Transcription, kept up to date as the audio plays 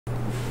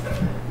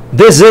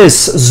This is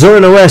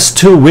Zorin OS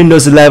 2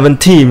 Windows 11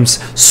 Themes.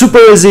 Super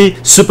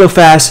easy, super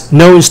fast,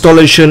 no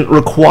installation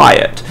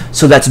required.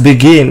 So let's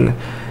begin.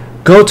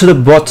 Go to the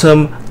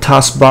bottom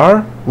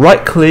taskbar,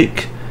 right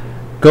click,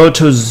 go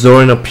to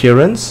Zorin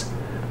Appearance.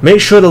 Make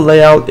sure the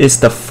layout is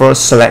the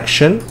first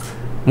selection.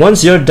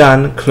 Once you're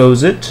done,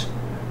 close it.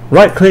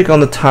 Right click on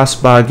the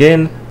taskbar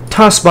again,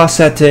 taskbar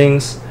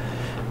settings,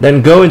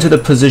 then go into the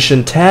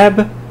position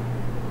tab,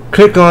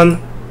 click on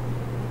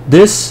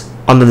this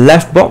on the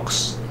left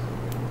box,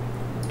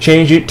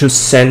 change it to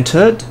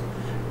centered,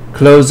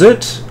 close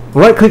it,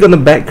 right click on the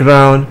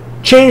background,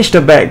 change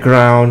the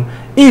background.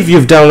 If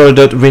you've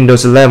downloaded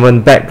Windows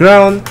 11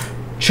 background,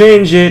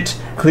 change it,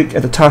 click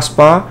at the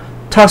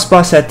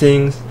taskbar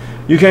settings.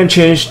 You can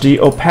change the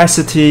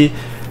opacity,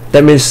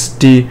 that means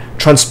the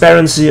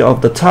transparency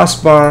of the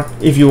taskbar.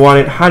 If you want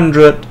it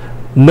 100,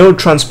 no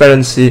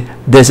transparency,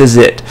 this is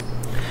it.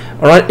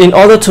 Alright, in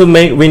order to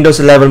make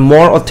Windows 11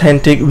 more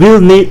authentic, we'll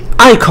need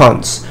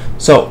icons.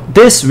 So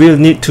this will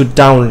need to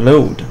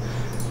download.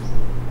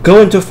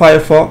 Go into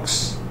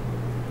Firefox,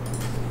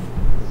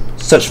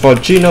 search for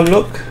Gnome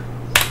look,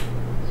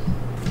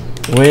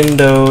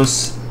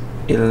 Windows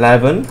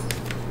 11,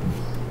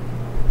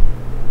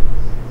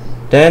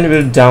 then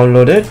we'll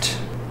download it.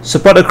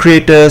 Support the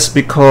creators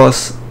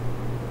because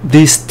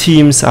these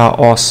themes are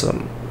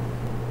awesome.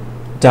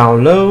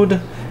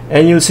 Download,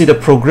 and you'll see the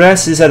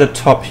progress is at the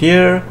top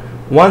here.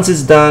 Once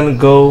it's done,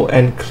 go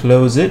and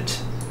close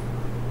it.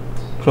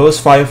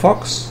 Close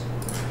Firefox,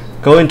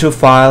 go into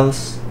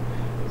Files,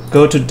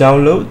 go to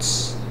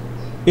Downloads.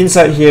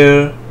 Inside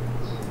here,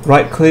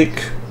 right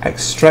click,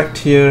 extract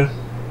here,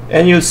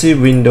 and you'll see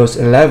Windows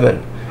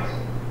 11.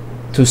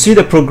 To see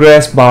the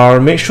progress bar,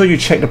 make sure you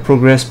check the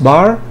progress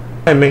bar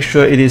and make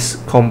sure it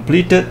is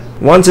completed.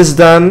 Once it's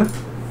done,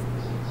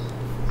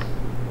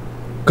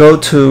 go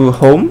to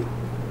Home,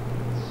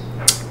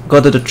 go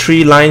to the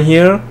three line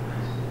here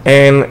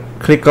and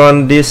click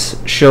on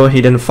this Show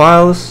Hidden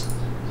Files.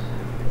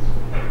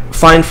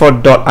 Find for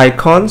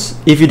 .icons.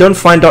 If you don't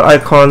find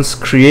 .icons,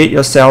 create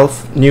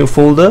yourself new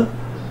folder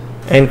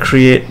and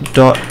create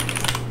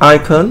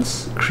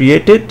 .icons.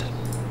 Create it.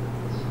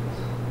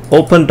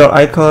 Open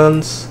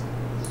 .icons.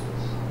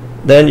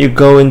 Then you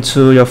go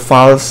into your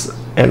files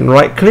and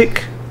right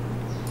click,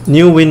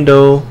 new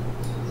window,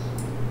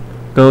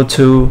 go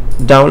to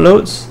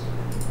Downloads,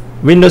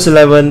 Windows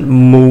 11,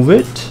 move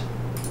it.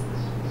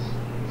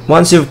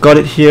 Once you've got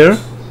it here,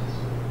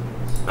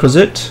 close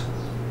it,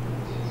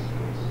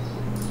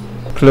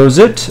 close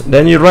it,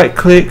 then you right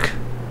click,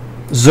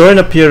 Zorin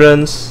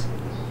Appearance,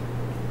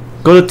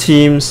 go to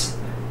Themes,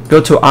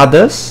 go to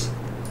Others,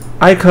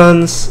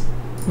 Icons,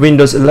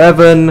 Windows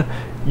 11,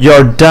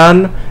 you're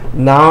done.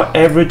 Now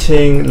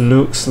everything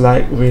looks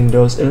like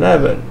Windows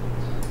 11.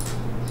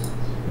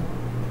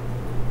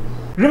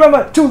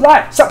 Remember to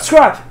like,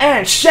 subscribe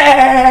and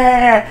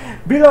share!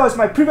 Below is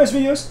my previous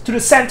videos, to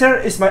the center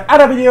is my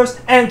other videos,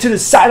 and to the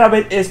side of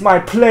it is my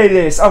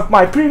playlist of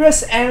my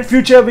previous and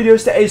future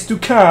videos that is to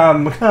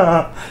come.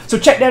 So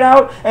check that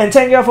out, and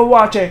thank you all for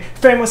watching.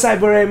 Famous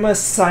Cyber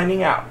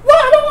signing out.